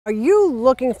Are you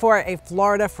looking for a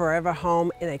Florida forever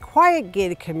home in a quiet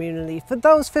gated community for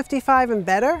those 55 and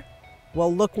better?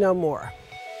 Well, look no more.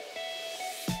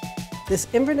 This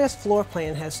Inverness floor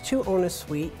plan has 2 owner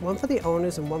suites, one for the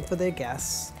owners and one for their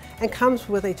guests, and comes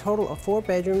with a total of 4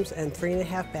 bedrooms and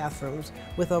 3.5 bathrooms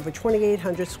with over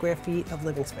 2,800 square feet of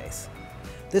living space.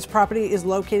 This property is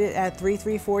located at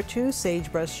 3342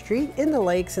 Sagebrush Street in the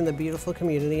Lakes in the beautiful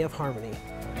community of Harmony.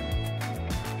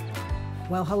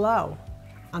 Well, hello.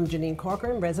 I'm Jeanine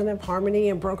Corcoran, resident of Harmony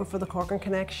and broker for the Corcoran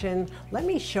Connection. Let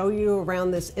me show you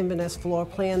around this Inverness floor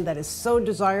plan that is so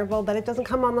desirable that it doesn't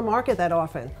come on the market that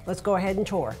often. Let's go ahead and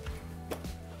tour.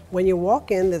 When you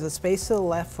walk in, there's a space to the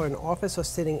left for an office or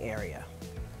sitting area.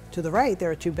 To the right, there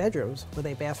are 2 bedrooms with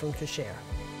a bathroom to share.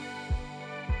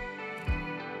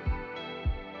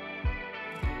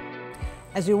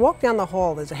 As you walk down the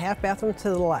hall, there's a half bathroom to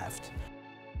the left.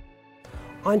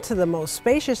 Onto the most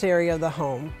spacious area of the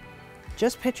home.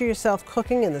 Just picture yourself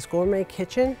cooking in this gourmet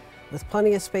kitchen with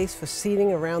plenty of space for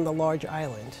seating around the large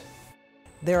island.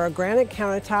 There are granite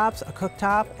countertops, a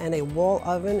cooktop, and a wall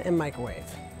oven and microwave.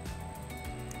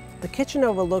 The kitchen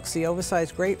overlooks the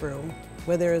oversized great room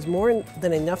where there is more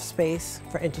than enough space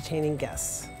for entertaining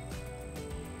guests.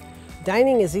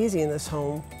 Dining is easy in this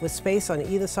home with space on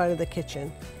either side of the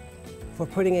kitchen for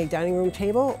putting a dining room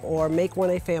table or make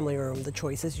one a family room. The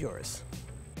choice is yours.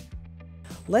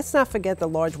 Let's not forget the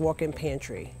large walk-in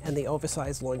pantry and the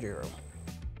oversized laundry room.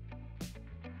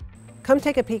 Come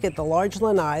take a peek at the large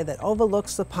lanai that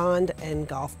overlooks the pond and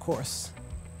golf course.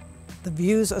 The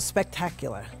views are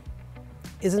spectacular.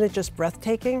 Isn't it just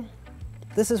breathtaking?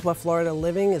 This is what Florida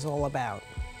living is all about.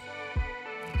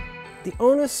 The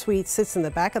owner's suite sits in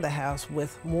the back of the house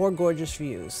with more gorgeous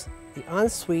views. The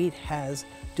ensuite has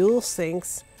dual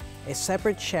sinks, a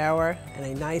separate shower, and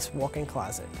a nice walk-in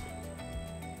closet.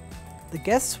 The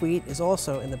guest suite is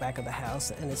also in the back of the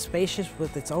house and is spacious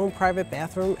with its own private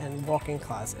bathroom and walk-in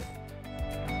closet.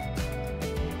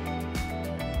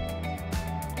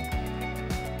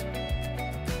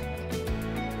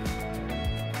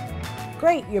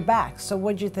 Great, you're back. So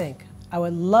what'd you think? I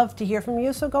would love to hear from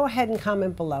you, so go ahead and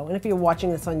comment below. And if you're watching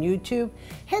this on YouTube,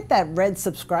 hit that red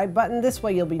subscribe button. This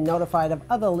way you'll be notified of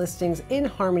other listings in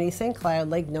Harmony, St. Cloud,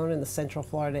 Lake Nona in the Central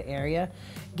Florida area.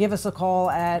 Give us a call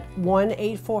at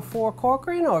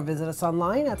 1-844-CORCORAN or visit us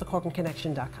online at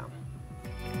thecorcoranconnection.com.